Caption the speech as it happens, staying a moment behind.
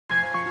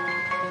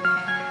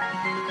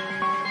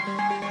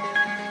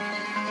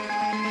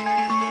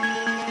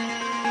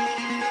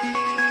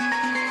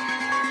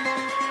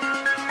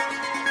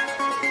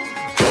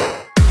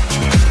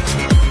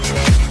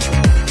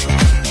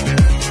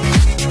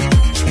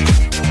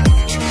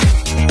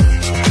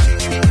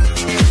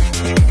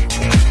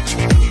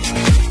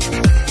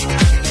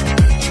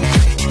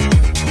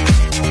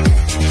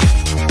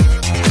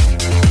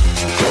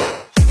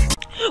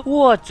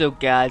What's up,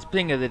 guys?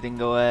 Bling of the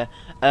Dingo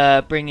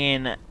here,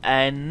 bringing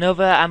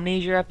another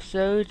Amnesia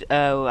episode.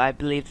 I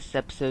believe this is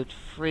episode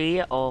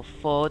 3 or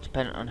 4,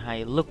 depending on how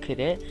you look at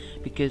it,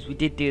 because we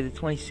did do the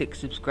 26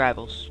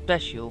 subscriber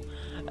special.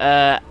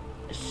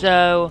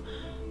 So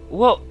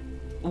what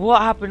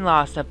happened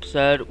last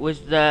episode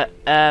was that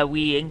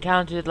we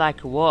encountered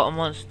like a water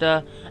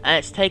monster, and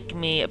it's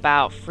taken me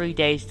about 3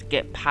 days to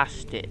get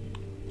past it.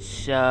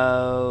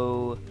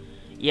 So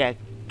yeah,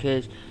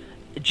 because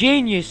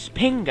Genius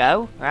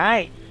Pingo,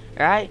 right?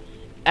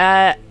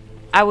 I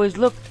was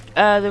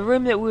the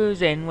room that we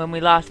was in when we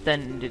last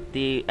ended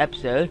the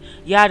episode,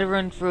 you had to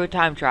run through a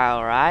time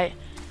trial, right?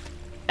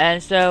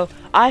 And so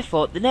I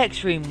thought the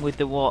next room with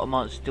the water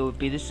monster would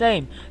be the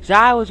same. So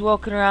I was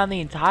walking around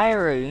the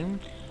entire room,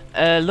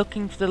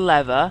 looking for the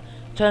lever.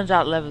 Turns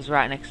out the lever's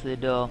right next to the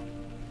door.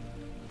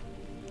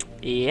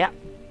 Yep.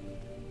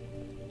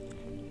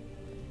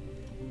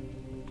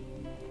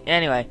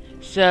 Anyway,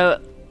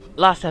 so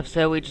last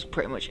episode we just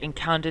pretty much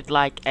encountered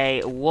like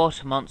a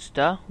water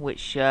monster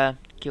which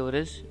killed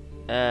us.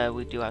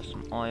 We do have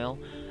some oil.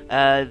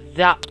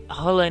 That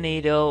hollow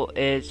needle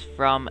is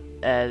from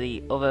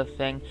the other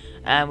thing,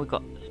 and we've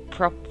got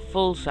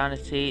full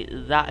sanity.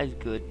 That is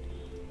good.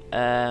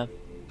 There's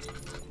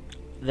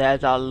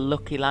our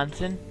lucky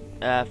lantern.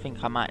 I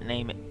think I might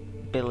name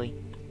it Billy.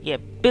 Yeah,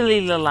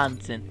 Billy the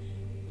Lantern.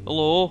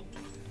 Hello,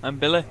 I'm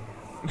Billy.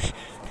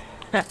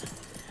 You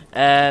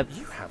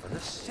have an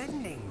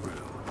ascending room.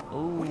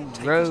 Ooh,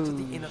 roses. To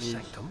the inner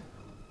sanctum?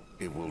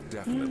 It will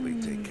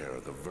definitely take care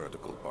of the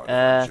vertical part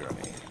of the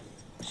journey.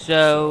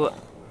 So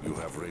You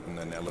have ridden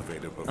an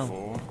elevator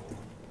before?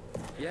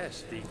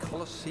 Yes, the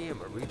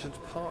Colosseum at Regent's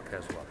Park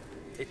has one.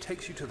 It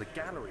takes you to the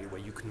gallery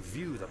where you can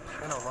view the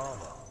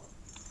panorama.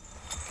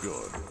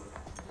 Good.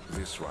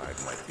 This ride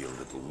might be a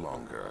little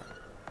longer,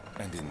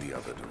 and in the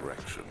other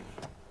direction.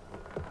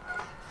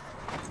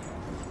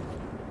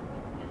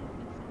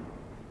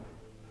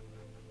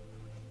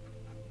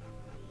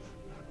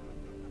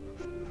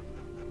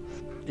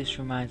 this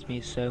reminds me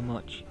of so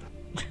much.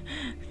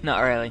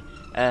 Not really.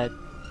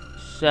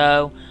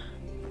 So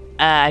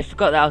I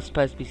forgot that I was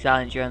supposed to be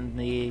silent during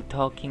the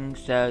talking,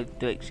 so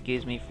do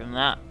excuse me from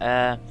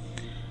that.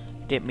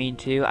 Didn't mean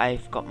to. I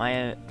forgot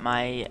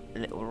my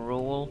little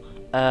rule.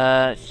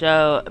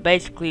 So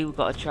basically we've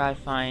got to try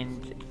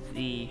find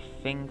the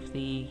thing for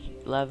the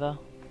lever.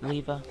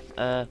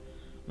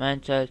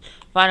 Mementos.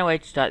 Find a way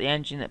to start the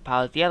engine that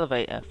powers the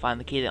elevator. Find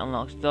the key that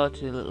unlocks the door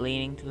to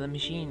leading to the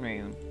machine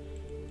room.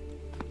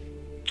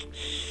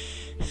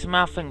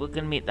 Somehow I think we're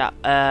gonna meet that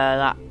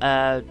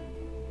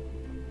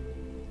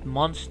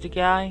monster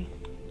guy.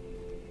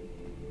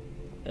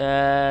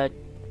 I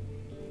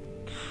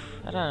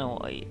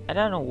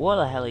don't know what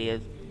the hell he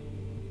is.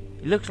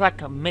 He looks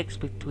like a mix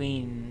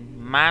between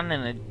man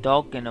and a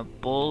dog and a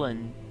bull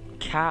and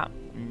cat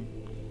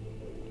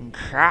and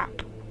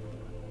crap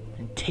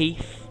and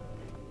teeth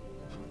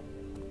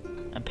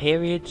and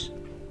periods.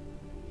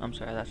 I'm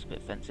sorry, that's a bit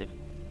offensive.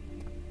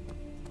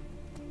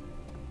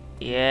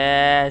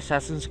 Yeah,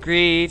 Assassin's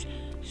Creed.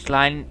 Just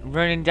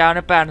running down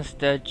a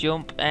banister,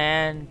 jump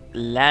and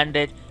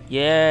landed.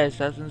 Yeah,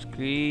 Assassin's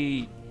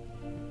Creed.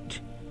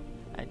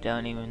 I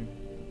don't even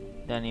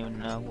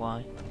know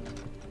why.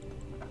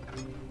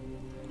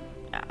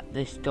 Ah,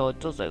 this door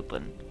does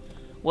open.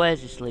 Where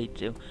does this lead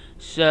to?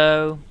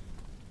 So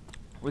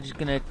we're just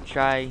gonna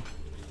try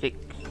fix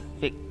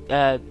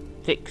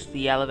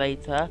the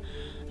elevator.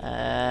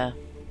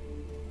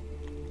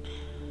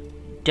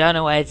 Don't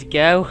know where to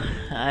go.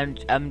 I'm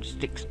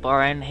just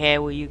exploring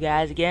here with you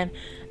guys again.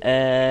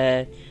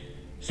 So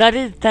I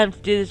did attempt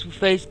to do this with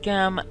face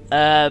cam,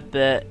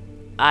 but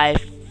I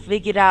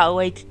figured out a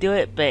way to do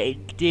it, but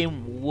it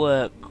didn't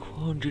work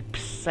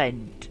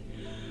 100%.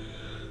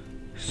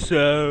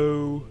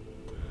 So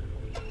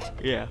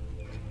yeah.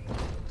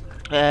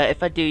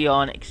 If I do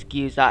yawn,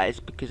 excuse that. It's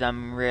because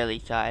I'm really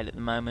tired at the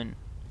moment.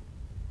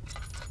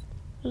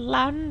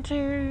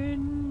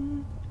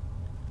 Lantern.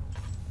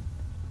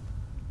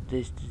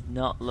 This does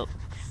not look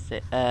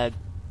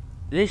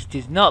this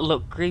does not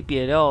look creepy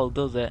at all,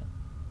 does it?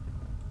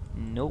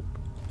 Nope.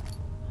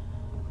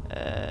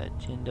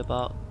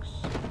 Tinderbox.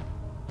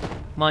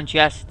 Come on,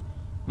 chest.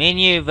 Me and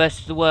you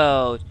versus the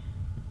world.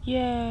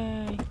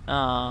 Yay.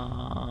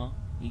 Ah,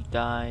 you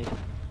died.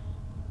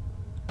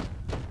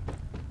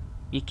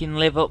 You can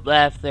live up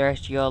there for the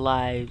rest of your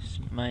lives.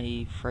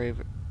 My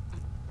favorite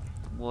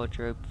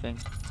wardrobe thing.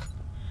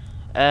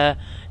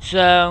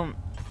 So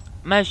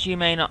most of you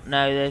may not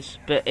know this,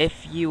 but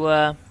if you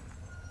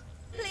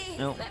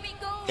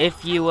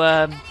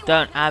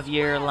don't have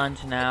your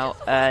lantern out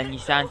and your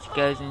sanity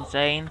goes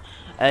insane,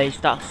 you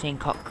start seeing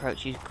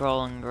cockroaches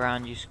crawling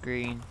around your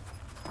screen.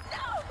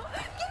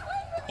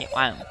 It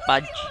won't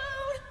budge.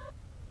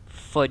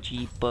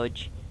 Fudgy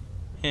budge.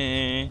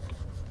 Mr.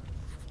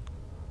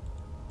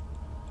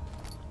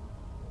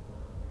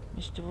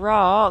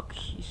 Rock,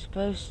 you're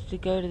supposed to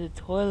go to the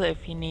toilet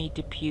if you need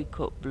to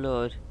puke up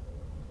blood.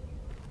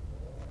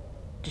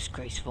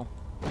 Disgraceful.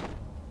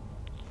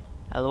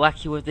 I'll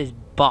whack you with this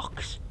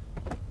box.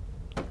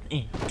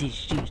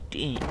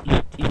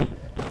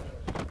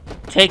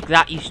 Take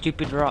that, you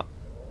stupid rock.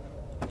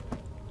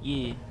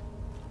 Yeah.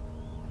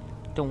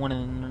 Don't want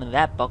none of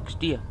that box,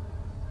 do you?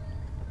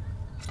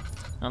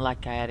 Not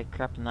like I had a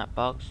crap in that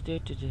box.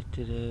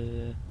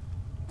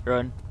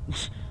 Run.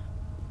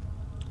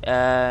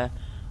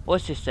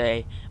 What's this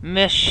say?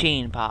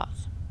 Machine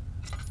parts.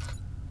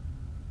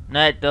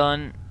 Not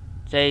done.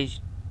 It says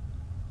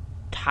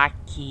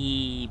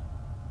Taki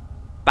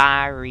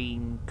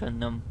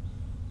Baringanum.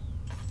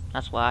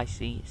 That's what I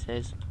see. It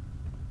says.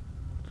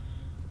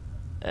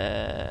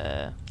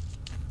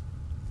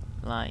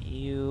 Like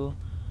you.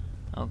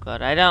 Oh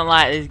god, I don't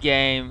like this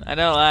game. I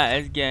don't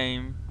like this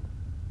game.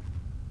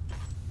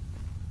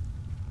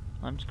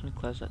 I'm just gonna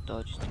close that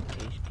door just in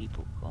case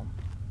people come.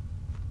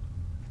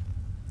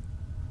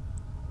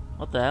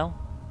 What the hell?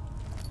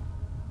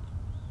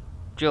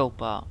 Drill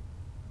part.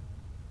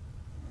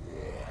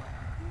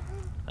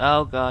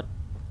 Oh god.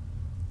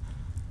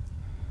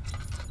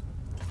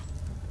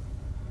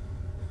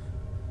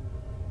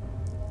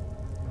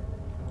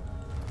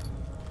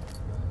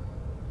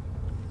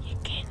 You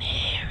can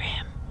hear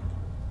him.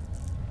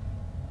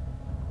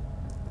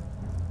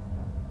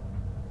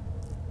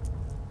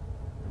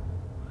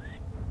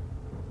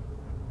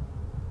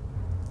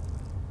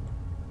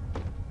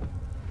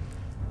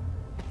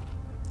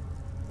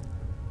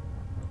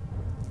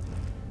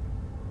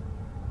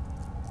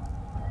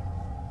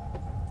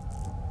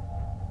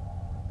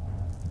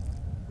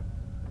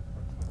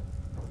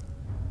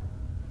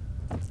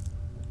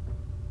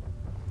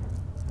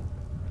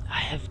 I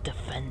have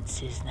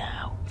defenses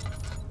now.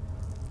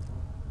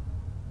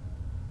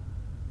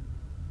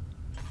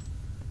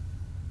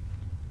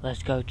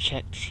 Let's go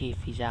check to see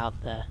if he's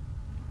out there.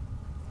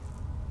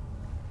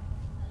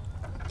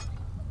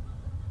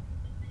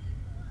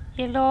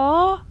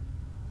 Hello?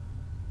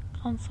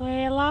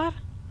 Consuela?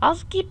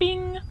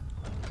 Housekeeping?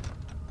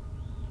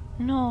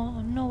 No,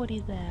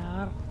 nobody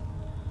there.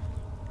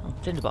 Oh,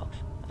 it's in the box.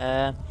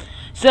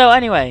 So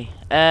anyway,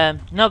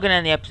 not gonna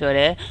end the episode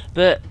here,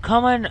 but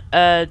comment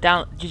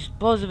down, just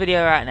pause the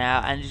video right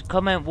now and just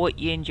comment what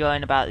you're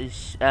enjoying about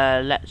this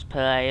let's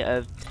play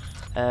of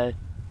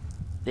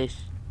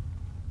this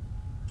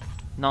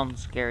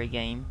non-scary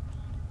game.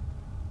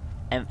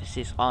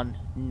 Emphasis on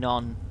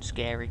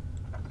non-scary.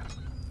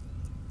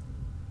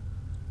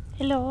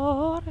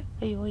 Hello,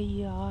 here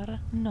we are.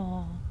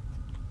 No.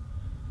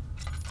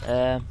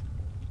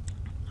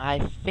 I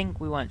think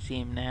we won't see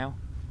him now.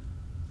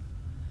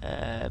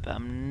 But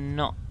I'm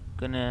not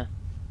gonna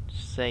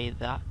say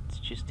that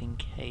just in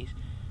case.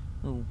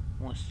 Ooh,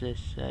 what's this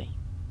say?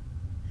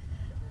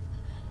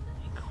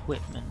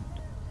 Equipment.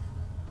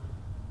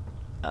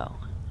 Oh.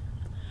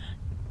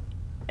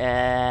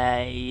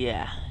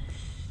 Yeah.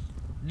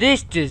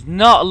 This does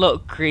not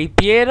look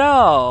creepy at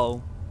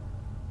all.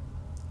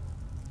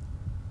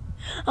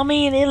 I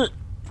mean, it'll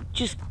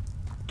just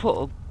put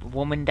a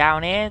woman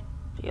down here.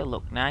 It'll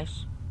look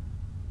nice.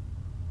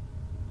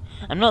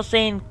 I'm not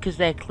saying because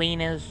they're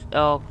cleaners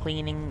or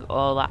cleaning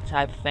or that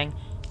type of thing.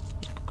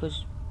 It's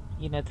because,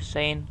 you know, the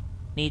saying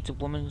needs a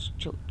woman's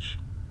touch.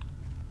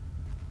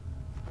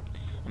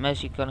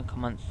 Unless you're gonna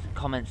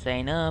comment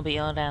saying, oh, but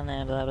you're down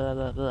there, blah blah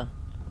blah blah.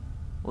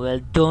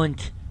 Well,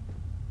 don't.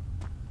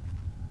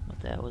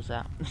 What the hell was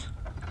that?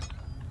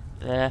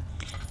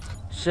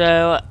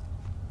 So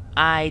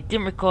I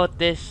didn't record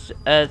this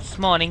this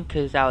morning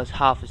because I was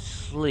half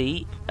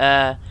asleep.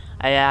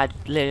 I had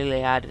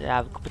literally had to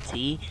have a cup of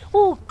tea.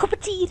 Oh, cup of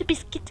tea, the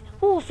biscuit.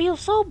 Oh, I feel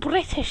so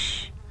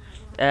British.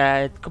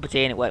 Cup of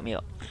tea and it woke me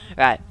up.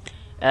 Right.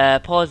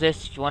 Pause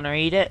this if you want to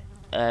read it.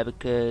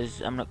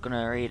 Because I'm not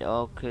gonna read it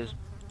all because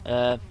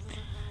I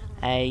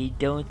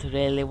don't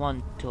really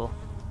want to.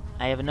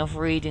 I have enough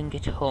reading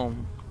at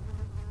home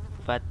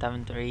without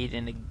having to read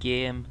in a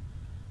game.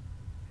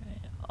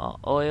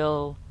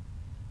 Oil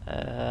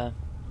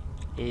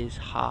is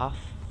half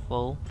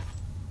full.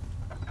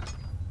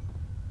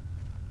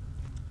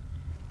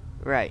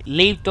 Right,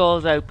 leave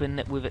doors open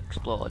that we've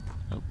explored.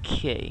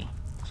 Okay,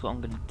 that's what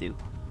I'm gonna do.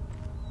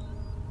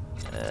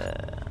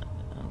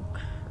 Oh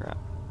crap.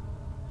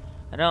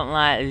 I don't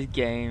like this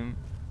game.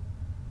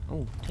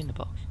 Oh,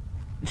 tinderbox.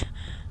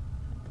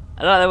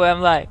 I like the way I'm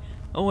like,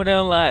 oh, I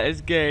don't like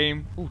this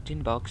game. Oh,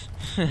 tinderbox.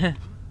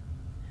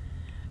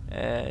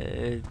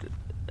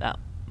 That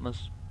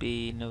must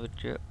be another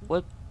joke.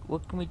 What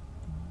can we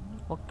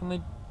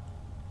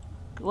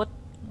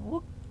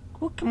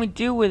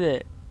do with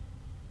it?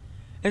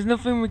 There's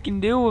nothing we can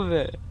do with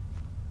it.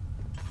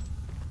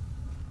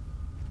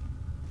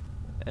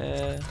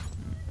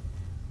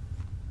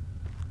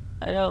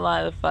 I don't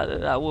like the fact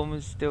that that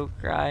woman's still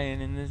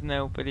crying and there's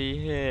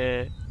nobody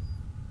here.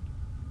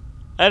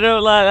 I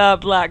don't like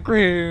that black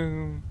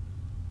room.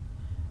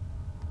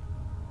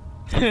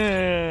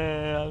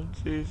 I'm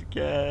too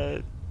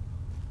scared.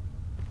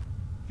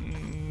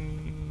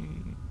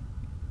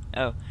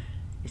 Oh,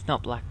 it's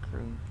not black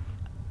room.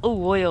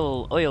 Oh,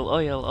 oil.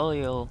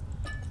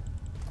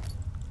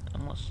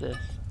 And what's this?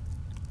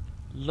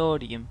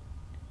 Laudium.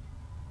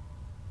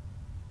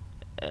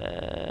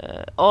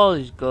 All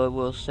is good.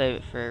 We'll save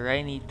it for a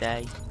rainy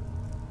day.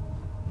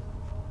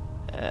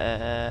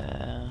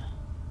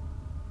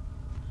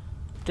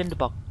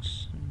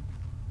 Tinderbox.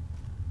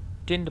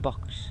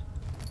 Tinderbox.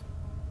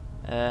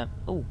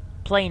 Oh,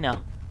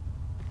 planer.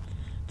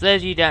 For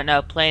those of you who don't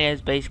know, planer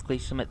is basically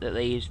something that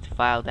they use to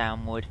file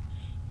down wood.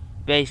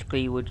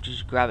 Basically, you would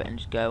just grab it and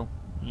just go,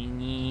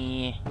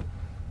 yeah,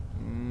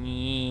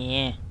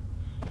 yeah,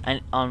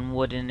 and on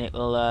wood, and it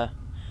will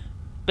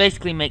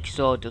basically make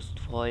sawdust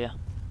for you,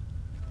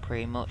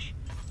 pretty much.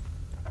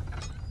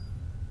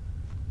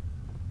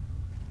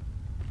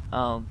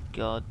 Oh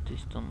god,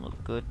 this doesn't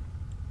look good.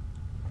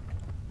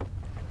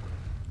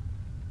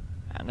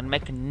 I'm gonna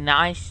make a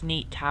nice,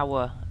 neat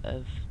tower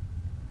of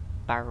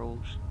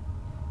barrels.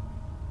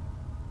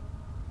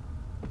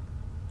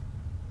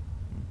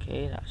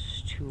 Okay,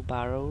 that's 2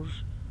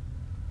 barrels.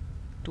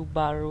 2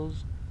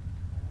 barrels.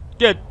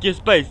 Get your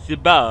spicy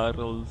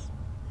barrels.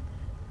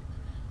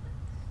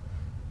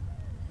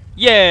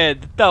 Yeah,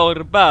 the tower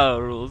of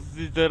barrels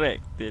is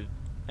erected.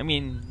 I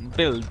mean,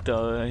 built.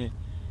 I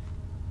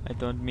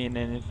don't mean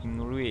anything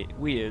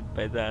weird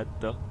by that,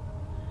 though.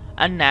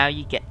 And now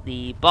you get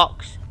the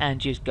box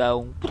and just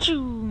go.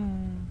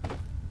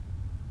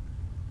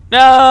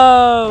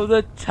 No,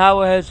 the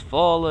tower has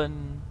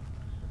fallen.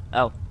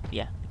 Oh,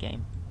 yeah, the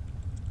game.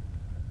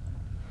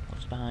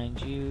 What's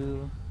behind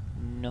you?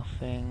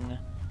 Nothing.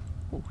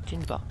 Oh,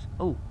 tin box.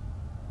 Oh,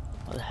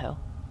 what the hell?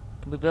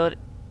 Can we build it?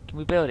 Can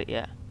we build it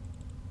yet?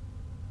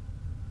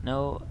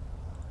 No.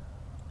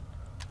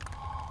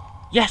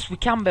 Yes, we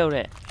can build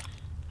it.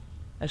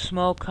 A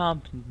small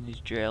carpenter's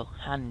drill,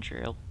 hand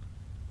drill.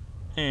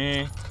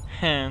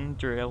 Hand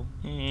drill.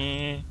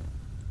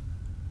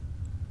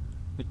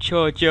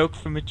 Mature joke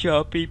for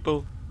mature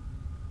people.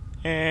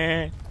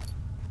 I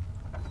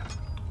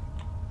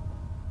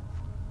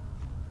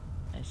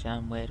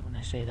sound weird when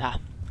I say that.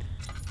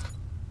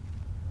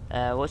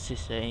 What's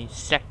this say?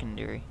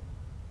 Secondary.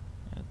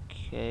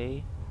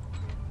 Okay.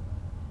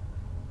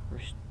 Were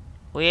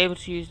we able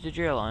to use the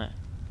drill on it?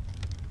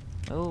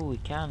 Oh, we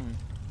can.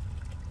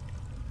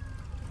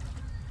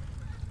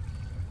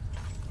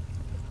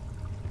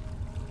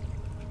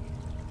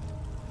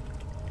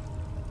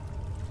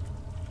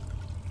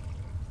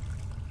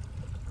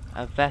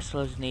 A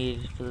vessel is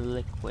needed for the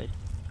liquid.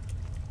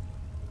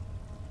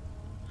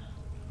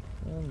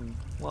 Ooh,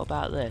 what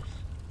about this?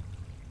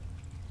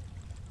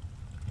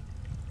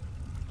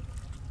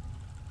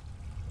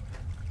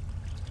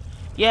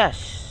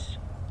 Yes!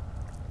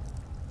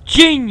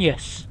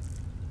 Genius!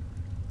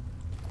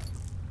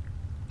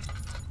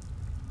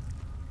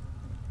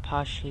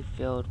 Partially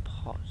filled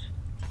pot.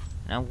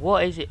 Now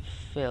what is it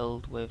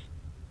filled with?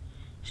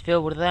 It's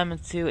filled with them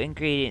and 2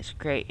 ingredients to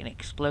create an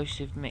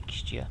explosive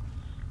mixture.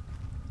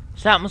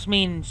 So that must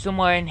mean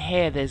somewhere in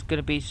here there's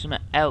gonna be something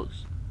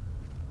else.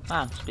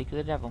 Ah, speak of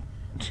the devil.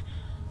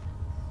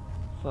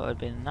 Thought it'd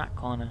been in that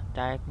corner.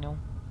 Diagonal.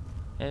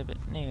 A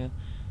bit new.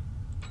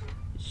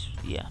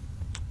 Yeah.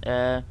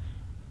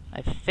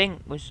 I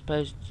think we're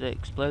supposed to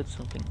explode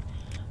something.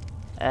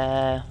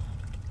 Then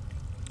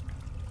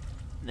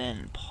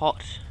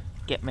pot.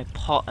 Get my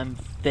pot and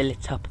fill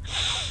it up.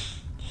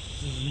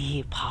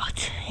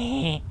 Pot.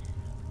 I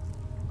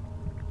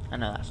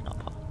know that's not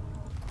pot.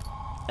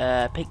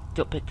 Picked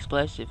up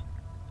explosive.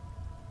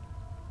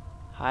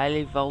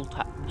 Highly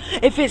volatile.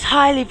 If it's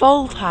highly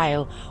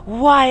volatile,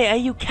 why are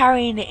you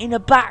carrying it in a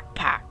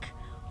backpack?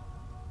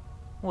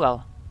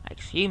 Well, I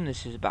assume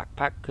this is a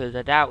backpack because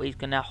I doubt he's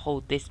gonna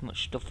hold this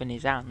much stuff in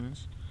his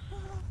hands.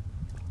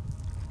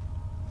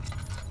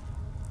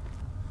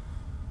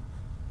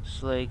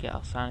 Slowly get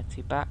our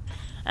sanity back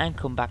and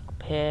come back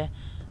up here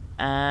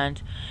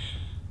and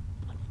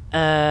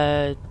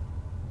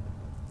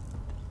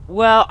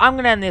well, I'm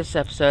going to end this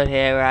episode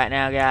here right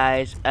now,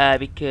 guys,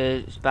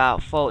 because it's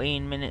about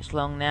 14 minutes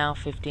long now,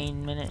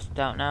 15 minutes,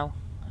 don't know,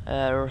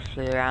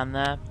 roughly around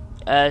there.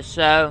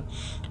 So,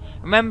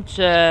 remember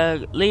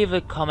to leave a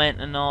comment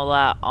and all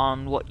that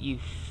on what you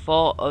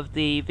thought of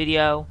the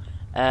video,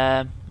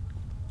 and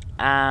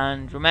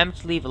remember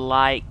to leave a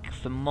like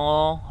for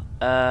more,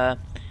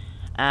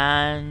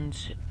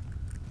 and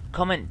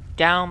comment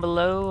down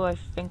below. I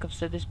think I've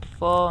said this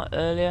before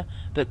earlier,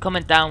 but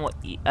comment down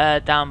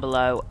down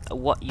below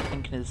what you're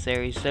thinking of the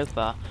series so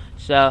far.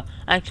 So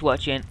thanks for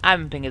watching. I've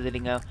been Ping of the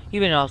Dingo.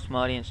 You've been an awesome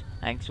audience.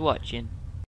 Thanks for watching.